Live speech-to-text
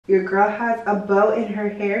Your girl has a bow in her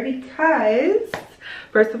hair because,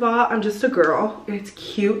 first of all, I'm just a girl. It's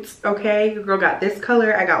cute, okay? Your girl got this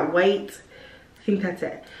color, I got white. I think that's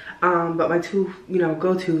it. But my two,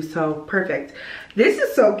 go-to, so perfect. This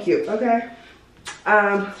is so cute, okay?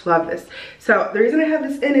 Love this. So the reason I have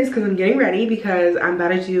this in is because I'm getting ready because I'm about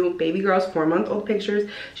to do baby girl's 4-month-old pictures.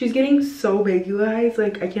 She's getting so big, you guys.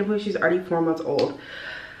 Like, I can't believe she's already 4 months old.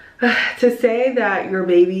 To say that your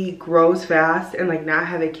baby grows fast and like not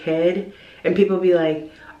have a kid and people be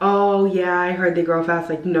like, oh yeah, I heard they grow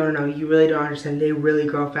fast. Like, no, you really don't understand. They really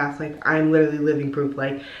grow fast. Like, I'm literally living proof.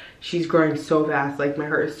 Like, she's growing so fast. Like, my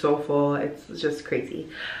heart is so full. It's just crazy.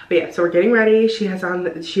 But yeah, so we're getting ready. She has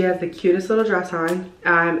the cutest little dress on.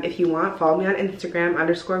 If you want, follow me on Instagram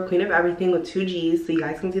 _queen_of_everything with 2 G's so you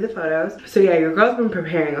guys can see the photos. So yeah, your girl's been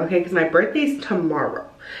preparing, okay? Because my birthday's tomorrow.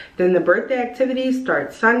 Then the birthday activities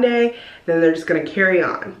start Sunday. Then they're just gonna carry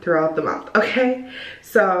on throughout the month, okay?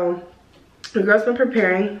 So the girl's been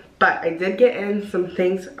preparing, but I did get in some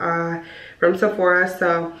things from Sephora.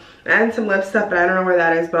 So I added some lip stuff, but I don't know where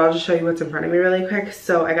that is, but I'll just show you what's in front of me really quick.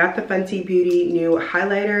 So I got the Fenty Beauty new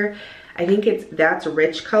highlighter. I think that's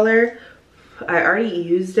rich color. I already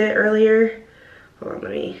used it earlier. Hold on,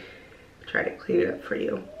 let me try to clean it up for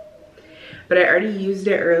you. But I already used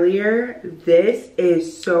it earlier. This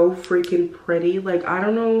is so freaking pretty. Like, I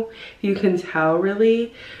don't know if you can tell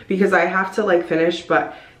really because I have to like finish,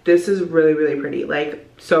 but this is really, really pretty. Like,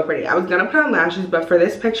 so pretty. I was gonna put on lashes, but for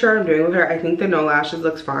this picture I'm doing with her, I think the no lashes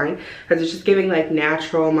looks fine because it's just giving like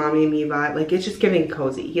natural mommy and me vibe. Like, it's just giving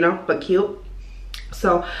cozy, you know, but cute.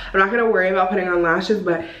 So I'm not gonna worry about putting on lashes,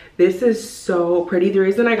 but this is so pretty. The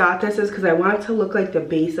reason I got this is because I want it to look like the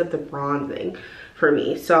base of the bronzing for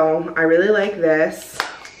me. So I really like this.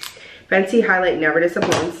 Fenty Highlight never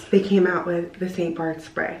disappoints. They came out with the St. Bart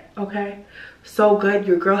spray, okay? So good.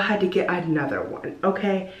 Your girl had to get another one,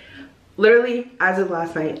 okay? Literally, as of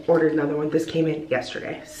last night, ordered another one. This came in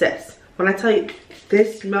yesterday. Sis, when I tell you,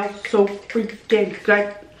 this smells so freaking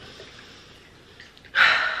good.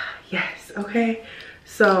 Yes, okay?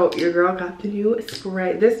 So your girl got the new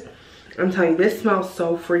spray. This, I'm telling you, this smells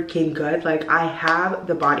so freaking good. Like, I have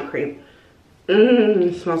the body cream.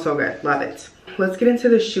 It smells so good. Love it. Let's get into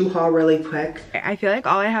the shoe haul really quick. I feel like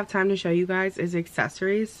all I have time to show you guys is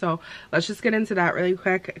accessories, so let's just get into that really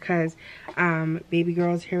quick because baby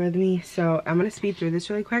girl's here with me, so I'm gonna speed through this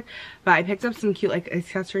really quick. But I picked up some cute like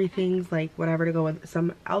accessory things, like whatever to go with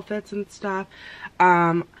some outfits and stuff.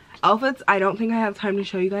 Outfits I don't think I have time to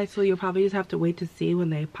show you guys, so you'll probably just have to wait to see when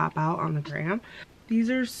they pop out on the gram. These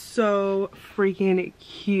are so freaking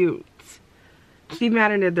cute. Steve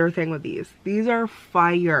Madden did their thing with these. These are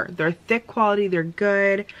fire. They're thick quality. They're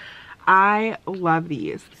good. I love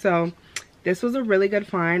these. So this was a really good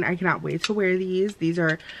find. I cannot wait to wear these. These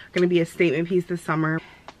are going to be a statement piece this summer.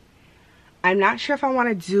 I'm not sure if I want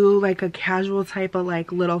to do like a casual type of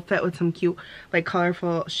like little fit with some cute like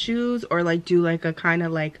colorful shoes, or like do like a kind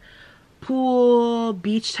of like pool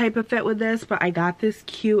beach type of fit with this. But I got this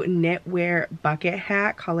cute knitwear bucket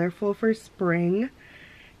hat, colorful for spring.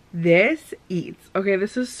 This eats. Okay,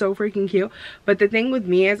 this is so freaking cute. But the thing with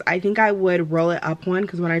me is I think I would roll it up one,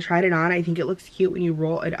 because when I tried it on, I think it looks cute when you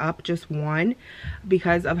roll it up just one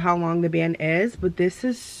because of how long the band is. But this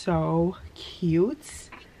is so cute.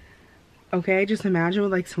 Okay, just imagine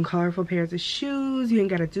with like some colorful pairs of shoes. You ain't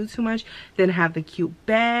gotta do too much. Then have the cute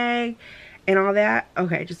bag and all that.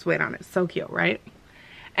 Okay, just wait on it. So cute, right?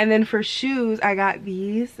 And then for shoes, I got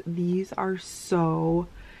these. These are so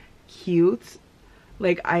cute.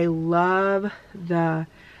 Like, I love the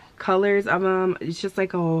colors of them. It's just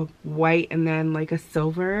like a white and then like a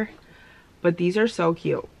silver. But these are so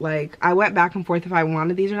cute. Like, I went back and forth if I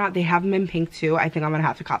wanted these or not. They have them in pink too. I think I'm going to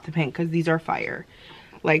have to cop the pink because these are fire.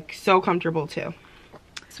 Like, so comfortable too.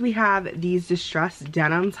 So we have these distressed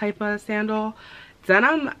denim type of sandal.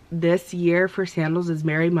 Denim this year for sandals is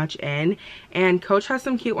very much in. And Coach has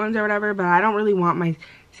some cute ones or whatever. But I don't really want my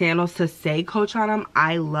sandals to say Coach on them.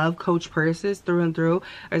 I love Coach purses through and through.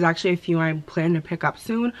 There's actually a few I plan to pick up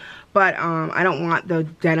soon, but I don't want the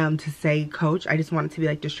denim to say Coach. I just want it to be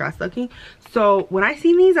like distressed looking. So when I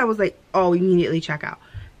seen these, I was like, oh, immediately check out.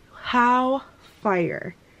 How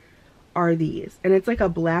fire are these? And it's like a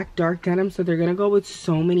black dark denim, so they're gonna go with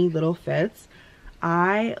so many little fits.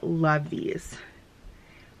 I love these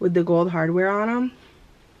with the gold hardware on them.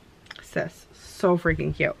 Sis, so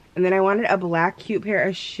freaking cute. And then I wanted a black cute pair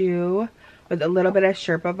of shoe with a little bit of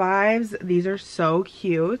Sherpa vibes. These are so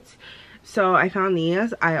cute. So I found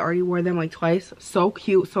these. I already wore them like twice. So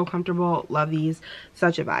cute, so comfortable. Love these.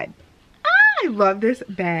 Such a vibe. I love this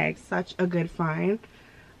bag. Such a good find.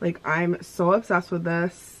 Like, I'm so obsessed with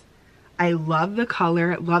this. I love the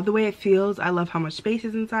color, love the way it feels. I love how much space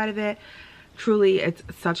is inside of it. Truly, it's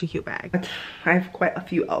such a cute bag. I have quite a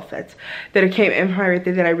few outfits that came in for my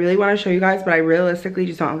birthday that I really want to show you guys, but I realistically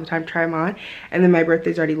just don't have the time to try them on. And then my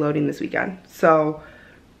birthday's already loading this weekend. So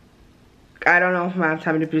I don't know if I'm gonna have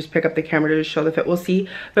time to just pick up the camera to just show the fit. We'll see.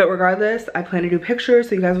 But regardless, I plan to do pictures,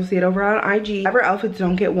 so you guys will see it over on IG. Whatever outfits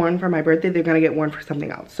don't get worn for my birthday, they're gonna get worn for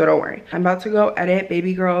something else. So don't worry. I'm about to go edit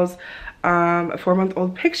baby girl's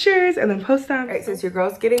 4-month-old pictures and then post them. All right, since your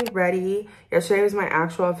girl's getting ready, yesterday was my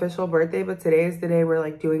actual official birthday, but today is the day we're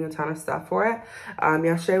like doing a ton of stuff for it.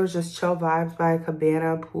 Yesterday was just chill vibes by a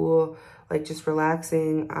cabana, pool, like just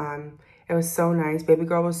relaxing. It was so nice. Baby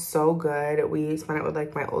girl was so good. We spent it with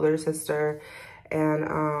like my older sister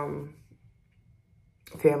and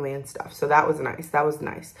family and stuff. So that was nice. That was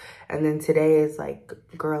nice. And then today is like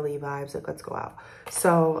girly vibes, like let's go out.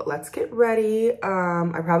 So let's get ready.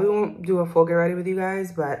 I probably won't do a full get ready with you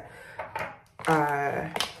guys, but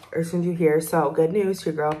as soon as you hear. So good news,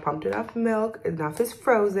 your girl pumped enough milk. Enough is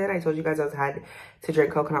frozen. I told you guys I had to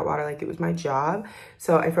drink coconut water like it was my job.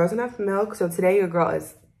 So I froze enough milk. So today your girl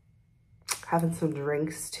is having some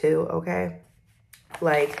drinks too, okay?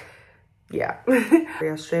 Like, yeah.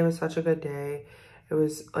 Yesterday was such a good day. It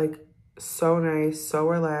was like so nice, so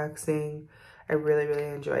relaxing. I really, really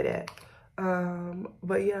enjoyed it.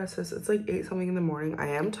 But yeah, so it's like 8 something in the morning. I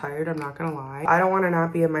am tired, I'm not gonna lie. I don't want to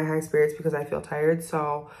not be in my high spirits because I feel tired.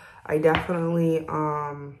 So I definitely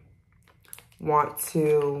want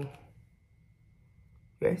to,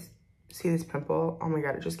 you guys see this pimple? Oh my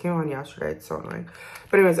god, it just came on yesterday. It's so annoying.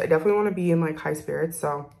 But anyways, I definitely want to be in like high spirits.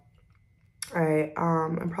 So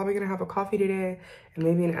I'm probably gonna have a coffee today and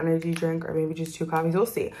maybe an energy drink or maybe just 2 coffees. We'll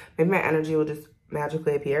see. Maybe my energy will just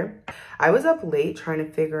magically appear. I was up late trying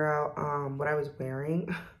to figure out what I was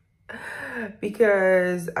wearing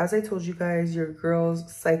because as I told you guys, your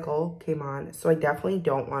girl's cycle came on. So I definitely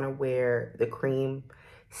don't want to wear the cream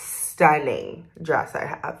stunning dress I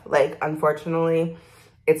have. Like, unfortunately,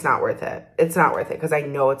 it's not worth it. It's not worth it because I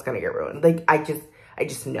know it's gonna get ruined. Like, I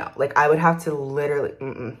just know. Like, I would have to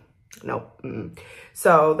literally nope.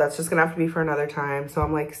 So that's just gonna have to be for another time. So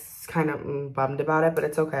I'm like kind of bummed about it, but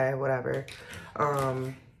it's okay, whatever.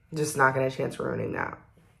 Just not gonna chance ruining that,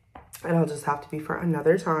 and I'll just have to be for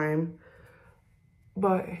another time.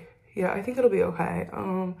 But yeah, I think it'll be okay.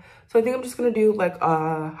 So I think I'm just gonna do like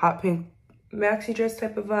a hot pink maxi dress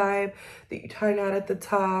type of vibe that you tie knot at the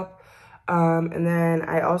top. And then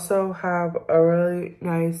I also have a really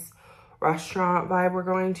nice restaurant vibe we're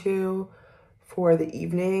going to for the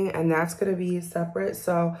evening, and that's gonna be separate.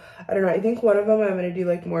 So I don't know, I think one of them I'm gonna do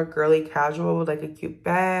like more girly casual with like a cute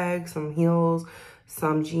bag, some heels,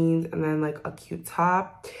 some jeans, and then like a cute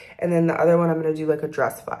top. And then the other one I'm gonna do like a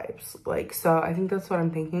dress vibes. Like, so I think that's what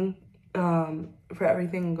I'm thinking for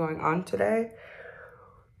everything going on today.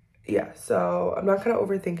 Yeah, so I'm not gonna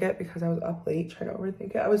overthink it because I was up late trying to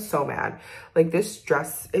overthink it. I was so mad. Like, this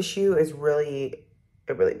dress issue is really,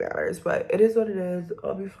 it really matters, but it is what it is.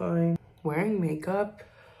 I'll be fine. Wearing makeup,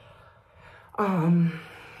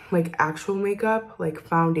 like actual makeup, like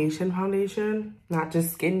foundation, not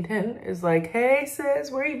just skin tint, is like, hey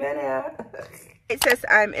sis, where you been at? It says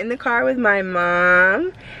I'm in the car with my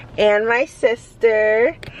mom and my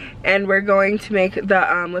sister, and we're going to make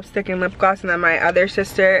the lipstick and lip gloss, and then my other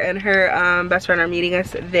sister and her best friend are meeting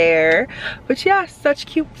us there. But yeah, such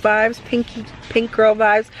cute vibes, pink girl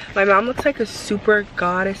vibes. My mom looks like a super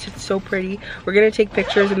goddess. It's so pretty. We're gonna take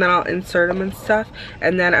pictures and then I'll insert them and stuff,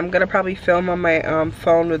 and then I'm gonna probably film on my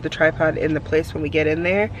phone with the tripod in the place when we get in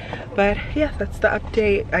there. But yeah, that's the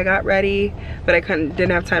update. I got ready, but I didn't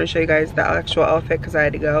have time to show you guys the actual outfit because I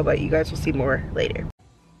had to go, but you guys will see more later.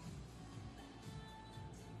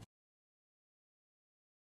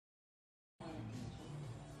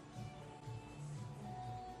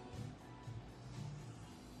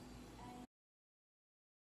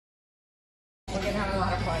 We're gonna have a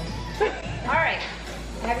lot of fun. All right.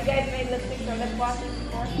 Have you guys made lipsticks or lip glosses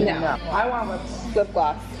before? No. I want lip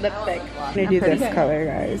gloss. Lipstick. I'm gonna do this color,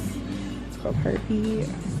 guys. It's called Heartbeat.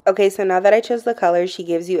 Okay, so now that I chose the color, she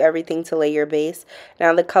gives you everything to lay your base.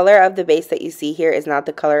 Now, the color of the base that you see here is not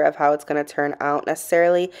the color of how it's going to turn out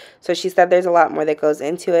necessarily. So she said there's a lot more that goes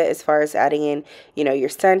into it as far as adding in, you know, your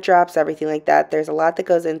scent drops, everything like that. There's a lot that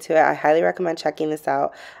goes into it. I highly recommend checking this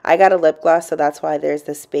out. I got a lip gloss, so that's why there's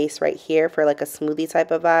this space right here for like a smoothie type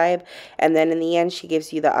of vibe. And then in the end, she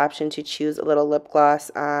gives you the option to choose a little lip gloss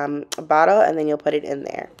bottle, and then you'll put it in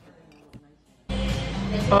there.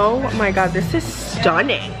 Oh my god, this is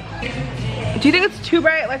stunning. Do you think it's too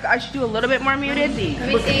bright? Like, I should do a little bit more muted? Let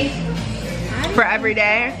me see. For every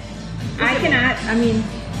day? I cannot, I mean,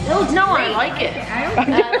 No, I like it. I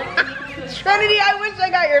don't Trinity, I wish I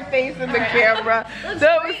got your face in the camera. Those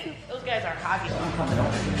guys are hobby.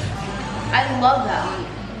 I love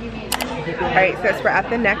that. Alright, so we're at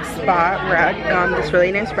the next spot. We're at this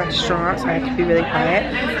really nice restaurant, so I have to be really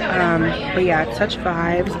quiet. But yeah, it's such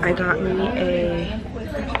vibes. I got me a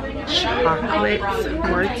chocolate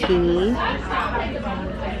martini.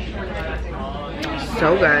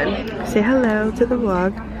 So good. Say hello to the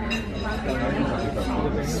vlog.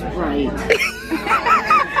 Right.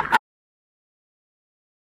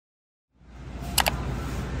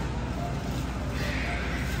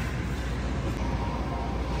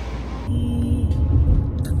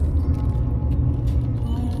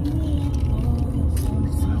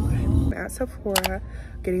 At Sephora,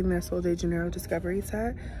 getting the Sol de Janeiro Discovery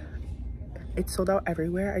set. It's sold out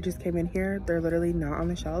everywhere. I just came in here. They're literally not on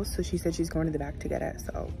the shelves, so she said she's going to the back to get it.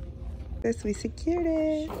 So this, we secured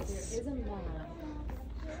it.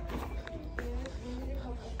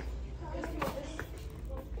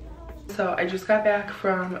 So I just got back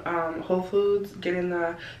from Whole Foods getting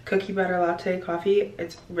the cookie butter latte coffee.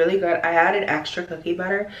 It's really good. I added extra cookie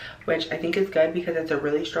butter, which I think is good because it's a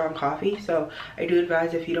really strong coffee. So I do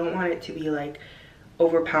advise, if you don't want it to be like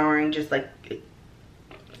overpowering, just like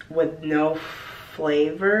with no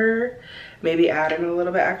flavor, maybe add in a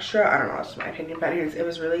little bit extra. I don't know, that's my opinion, but anyways, it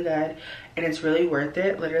was really good and it's really worth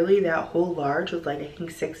it. Literally that whole large was like, I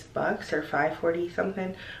think $6 or $5.40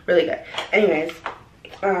 something. Really good. Anyways,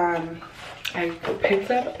 I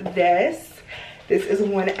picked up this. This is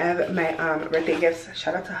one of my birthday gifts.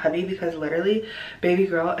 Shout out to hubby, because literally baby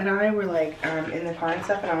girl and I were like in the car and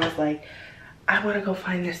stuff, and I was like, I want to go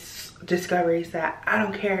find this Discovery set. I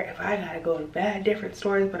don't care if I gotta go to bad different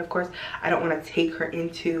stores, but of course I don't want to take her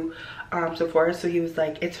into Sephora. So he was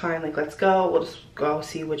like, it's fine, like let's go, we'll just go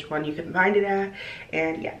see which one you can find it at.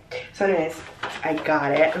 And yeah, so anyways, I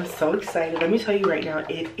got it. I'm so excited. Let me tell you right now,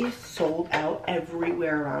 it is sold out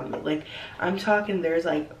everywhere around me. Like I'm talking, there's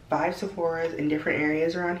like 5 Sephoras in different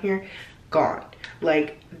areas around here, gone.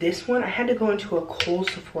 Like this one, I had to go into a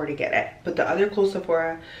Kohl's Sephora to get it, but the other Kohl's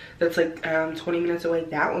Sephora that's like 20 minutes away,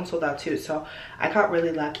 that one sold out too. So I got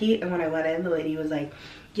really lucky, and when I went in, the lady was like,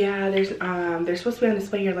 yeah, they're supposed to be on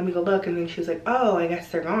display here, let me go look. And then she was like, oh, I guess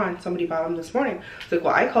they're gone, somebody bought them this morning. I was like,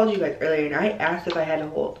 well, I called you guys earlier and I asked if I had to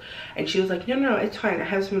hold, and she was like, no, it's fine, I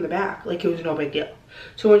have some in the back. Like it was no big deal.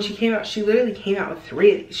 So when she came out, she literally came out with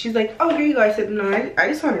 3 of these. She's like, oh, here you go. I said, no, I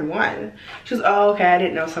just wanted one. She was, oh, okay, I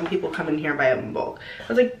didn't know some people come in here and buy them in bulk. I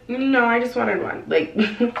was like, no, I just wanted one. Like,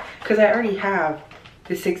 because I already have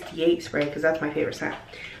the 68 spray, because that's my favorite scent.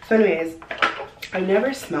 So anyways, I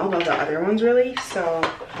never smelled all the other ones really, so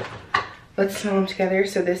let's smell them together.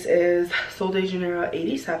 So this is Sol de Janeiro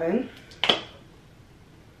 87.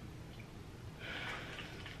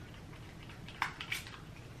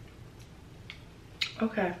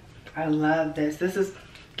 Okay, I love this. This is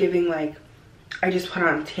giving like, I just put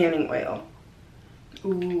on tanning oil.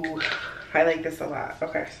 Ooh, I like this a lot.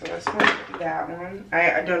 Okay, so this one, that one.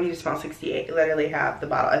 I don't need to smell 68. I literally have the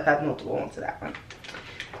bottle. I've had multiple ones of that one.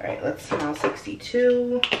 All right, let's smell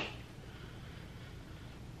 62.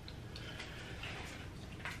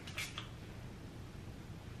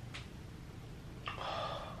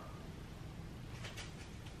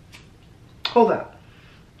 Hold up.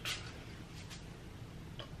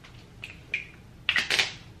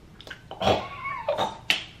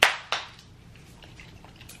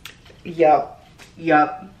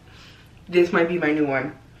 Yup. This might be my new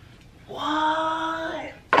one.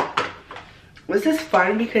 What? Was this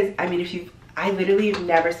fun? Because I mean, I literally have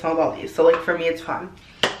never smelled all these, so like for me it's fun.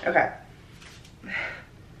 Okay.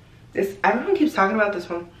 This, everyone keeps talking about this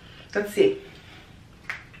one. Let's see.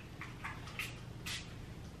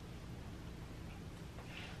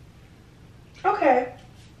 Okay.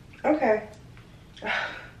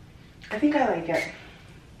 I think I like it.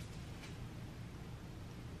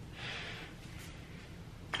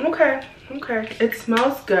 Okay, it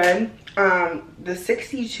smells good. The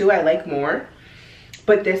 62 I like more,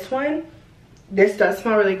 but this does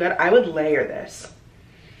smell really good. I would layer this.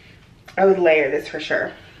 I would layer this for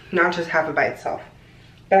sure, not just have it by itself.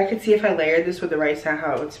 But I could see if I layered this with the right scent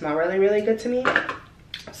how it would smell really, really good to me.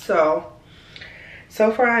 So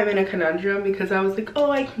far I'm in a conundrum, because I was like, oh,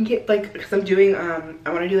 I can get like, because I'm doing I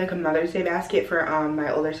want to do like a Mother's Day basket for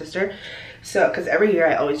my older sister. So because every year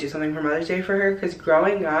I always do something for Mother's Day for her, because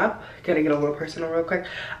growing up, gotta get a little personal real quick,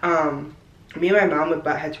 me and my mom would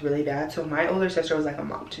butt heads really bad. So my older sister was like a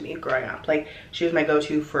mom to me growing up. Like she was my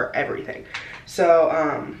go-to for everything. So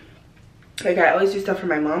like I always do stuff for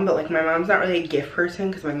my mom, but like my mom's not really a gift person,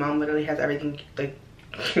 because my mom literally has everything. Like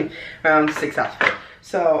my mom's successful.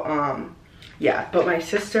 So yeah, but my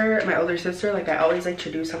older sister, like I always like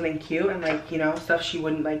to do something cute and like, you know, stuff she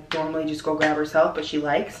wouldn't like normally just go grab herself, but she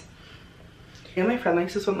likes. And my friend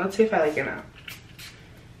likes this one. Let's see if I like it now.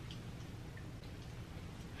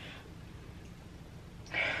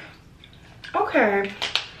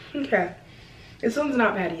 Okay, this one's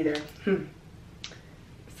not bad either.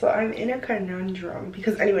 So I'm in a conundrum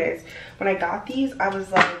because anyways, when I got these, I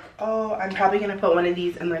was like, oh, I'm probably gonna put one of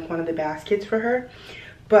these in like one of the baskets for her.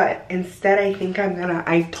 But instead, I think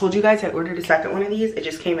I told you guys I ordered a second one of these. It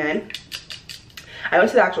just came in. I went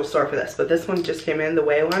to the actual store for this, but this one just came in, the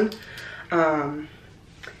Way one. I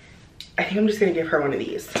think I'm just gonna give her one of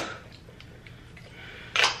these.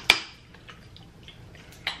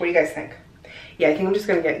 What do you guys think? Yeah, I think I'm just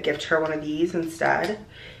gonna gift her one of these instead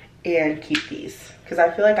and keep these. Because I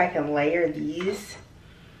feel like I can layer these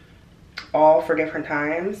all for different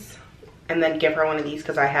times and then give her one of these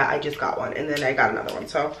because I just got one and then I got another one.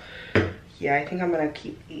 So yeah, I think I'm gonna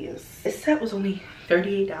keep these. This set was only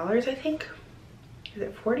 $38, I think. Is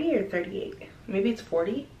it 40 or 38? Maybe it's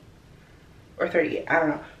 40 or 38, I don't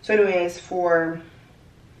know. So anyways,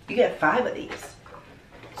 you get 5 of these.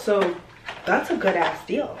 So that's a good ass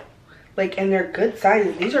deal. Like, and they're good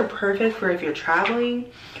sizes. These are perfect for if you're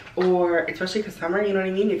traveling, or especially because summer, you know what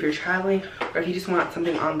I mean? If you're traveling or if you just want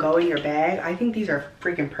something ongoing in your bag, I think these are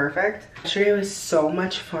freaking perfect. Yesterday was so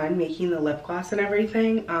much fun making the lip gloss and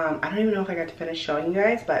everything. I don't even know if I got to finish showing you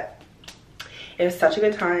guys, but it was such a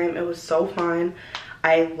good time. It was so fun.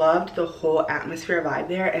 I loved the whole atmosphere vibe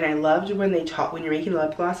there, and I loved when when you're making the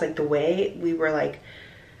lip gloss, like the way we were like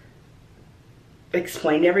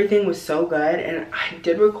explained everything was so good. And I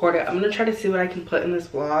did record it. I'm gonna try to see what I can put in this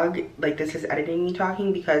vlog. Like, this is editing me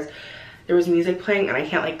talking because there was music playing and I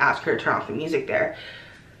can't like ask her to turn off the music there,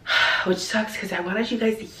 which sucks because I wanted you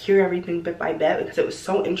guys to hear everything bit by bit because it was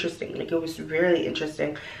so interesting. Like, it was really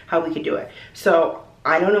interesting how we could do it. So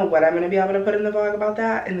I don't know what I'm gonna be able to put in the vlog about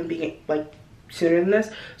that in the beginning, like sooner than this.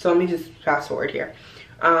 So let me just fast forward here.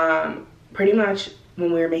 Pretty much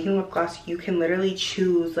when we were making lip gloss, you can literally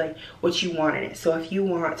choose like what you want in it. So if you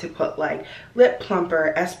want to put like lip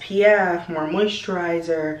plumper, SPF, more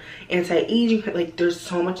moisturizer, anti-aging, like there's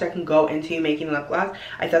so much that can go into making lip gloss.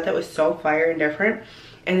 I thought that was so fire and different.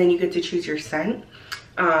 And then you get to choose your scent.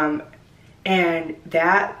 And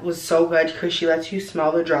that was so good because she lets you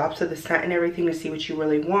smell the drops of the scent and everything to see what you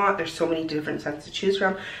really want. There's so many different scents to choose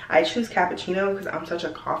from. I choose cappuccino because I'm such a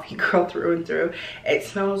coffee girl through and through. It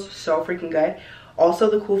smells so freaking good. Also,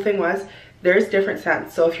 the cool thing was there's different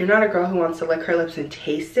scents. So if you're not a girl who wants to lick her lips and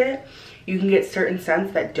taste it, you can get certain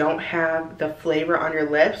scents that don't have the flavor on your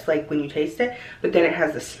lips, like when you taste it, but then it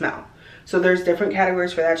has the smell. So there's different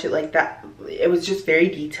categories for that shit like that. It was just very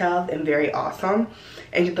detailed and very awesome.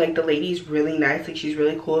 And like the lady's really nice, like she's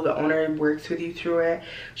really cool. The owner works with you through it.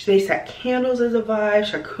 They set candles as a vibe,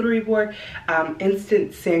 charcuterie board,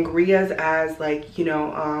 instant sangrias as like, you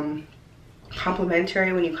know,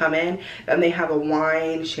 complimentary when you come in. Then they have a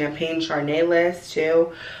wine, champagne, Chardonnay list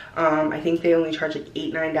too. I think they only charge like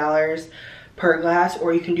 $8–9 per glass,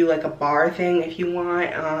 or you can do like a bar thing if you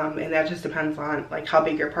want, and that just depends on like how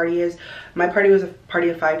big your party is. My party was a party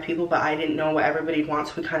of 5 people, but I didn't know what everybody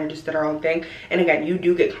wants, so we kind of just did our own thing. And again, you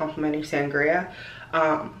do get complimentary sangria.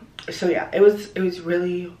 So yeah, it was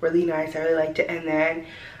really, really nice. I really liked it. And then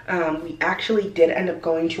we actually did end up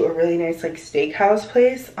going to a really nice like steakhouse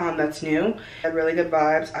place that's new. Had really good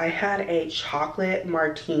vibes. I had a chocolate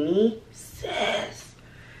martini. Sis,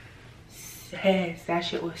 that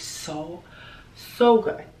shit was so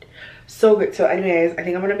good, so good. So anyways, I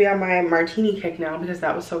think I'm gonna be on my martini kick now because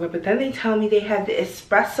that was so good. But then they tell me they had the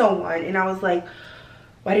espresso one, and I was like,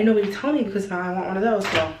 why didn't nobody tell me? Because now I want one of those.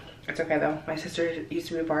 Well, it's okay though. My sister used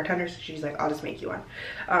to be a bartender, so she's like, I'll just make you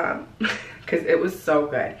one, because it was so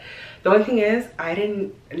good. The only thing is, I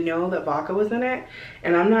didn't know that vodka was in it,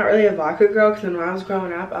 and I'm not really a vodka girl because when I was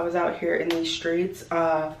growing up, I was out here in these streets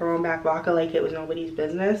throwing back vodka like it was nobody's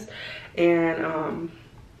business. And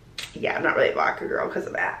yeah, I'm not really a vodka girl because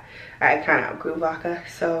of that. I kind of outgrew vodka,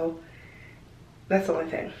 so that's the only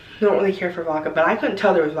thing. I don't really care for vodka, but I couldn't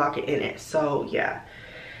tell there was vodka in it, so yeah.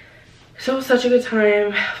 So it was such a good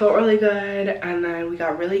time, felt really good, and then we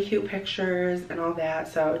got really cute pictures and all that.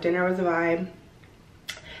 So dinner was a vibe.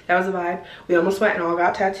 That was a vibe. We almost went and all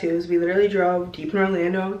got tattoos. We literally drove deep in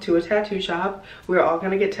Orlando to a tattoo shop. We were all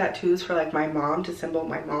gonna get tattoos for like my mom, to symbol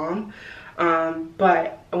my mom.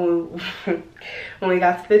 But when we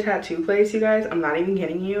got to the tattoo place, you guys, I'm not even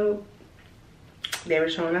kidding you, they were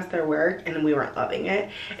showing us their work and we were loving it.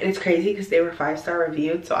 And it's crazy because they were 5-star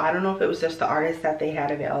reviewed, so I don't know if it was just the artist that they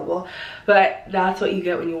had available, but that's what you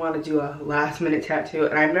get when you want to do a last minute tattoo.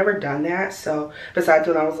 And I've never done that, so besides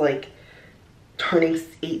when I was like turning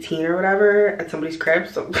 18 or whatever at somebody's crib.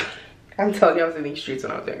 So I'm telling you, I was in these streets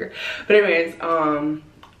when I was younger. But anyways,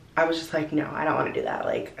 I was just like, no, I don't want to do that.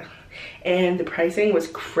 Like, and the pricing was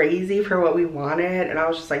crazy for what we wanted, and I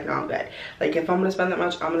was just like, no, I'm good. Like, if I'm gonna spend that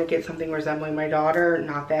much, I'm gonna get something resembling my daughter,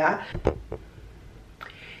 not that.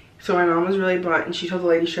 So my mom was really blunt, and she told the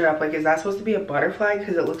lady straight up, like, is that supposed to be a butterfly?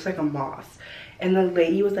 Because it looks like a moth. And the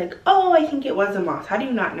lady was like, oh, I think it was a moth. How do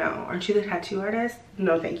you not know? Aren't you the tattoo artist?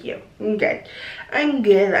 No, thank you. I'm good. I'm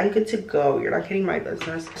good. I'm good to go. You're not getting my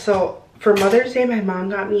business. So for Mother's Day, my mom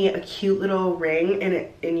got me a cute little ring,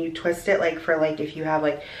 and you twist it, like, for, like, if you have,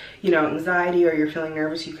 like, you know, anxiety or you're feeling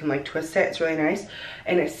nervous, you can, like, twist it. It's really nice.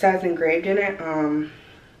 And it says engraved in it,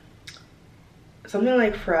 something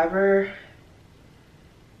like forever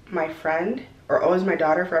my friend, or always my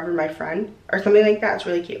daughter, forever my friend, or something like that. It's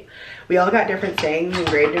really cute. We all got different sayings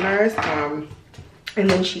engraved in ours. And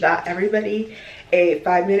then she got everybody a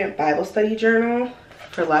 5-minute Bible study journal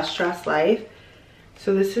for less stress life.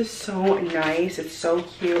 So this is so nice. It's so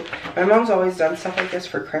cute. My mom's always done stuff like this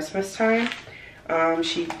for Christmas time.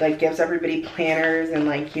 She, like, gives everybody planners and,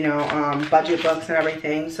 like, you know, budget books and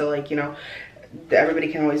everything. So, like, you know,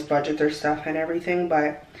 everybody can always budget their stuff and everything.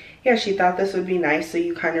 But yeah, she thought this would be nice, so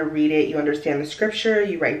you kind of read it, you understand the scripture,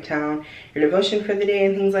 you write down your devotion for the day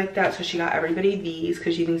and things like that. So she got everybody these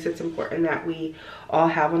because she thinks it's important that we all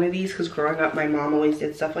have one of these, because growing up my mom always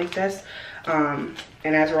did stuff like this. And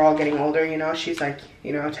as we're all getting older, you know, she's like,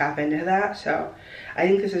 you know, tap into that. So I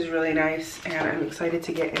think this is really nice, and I'm excited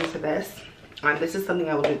to get into this. This is something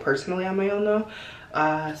I will do personally on my own though.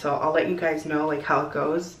 So I'll let you guys know, like, how it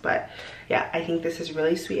goes. But yeah, I think this is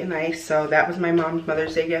really sweet and nice. So that was my mom's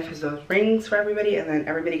Mother's Day gift, is those rings for everybody, and then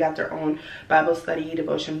everybody got their own Bible study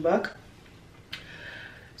devotion book.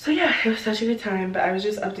 So yeah, it was such a good time. But I was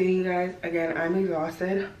just updating you guys again. I'm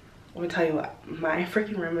exhausted. I'm gonna tell you what, my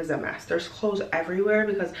freaking room is a mess. There's clothes everywhere,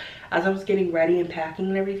 because as I was getting ready and packing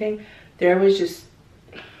and everything, there was just,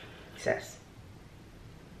 sis,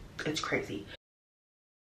 it's crazy.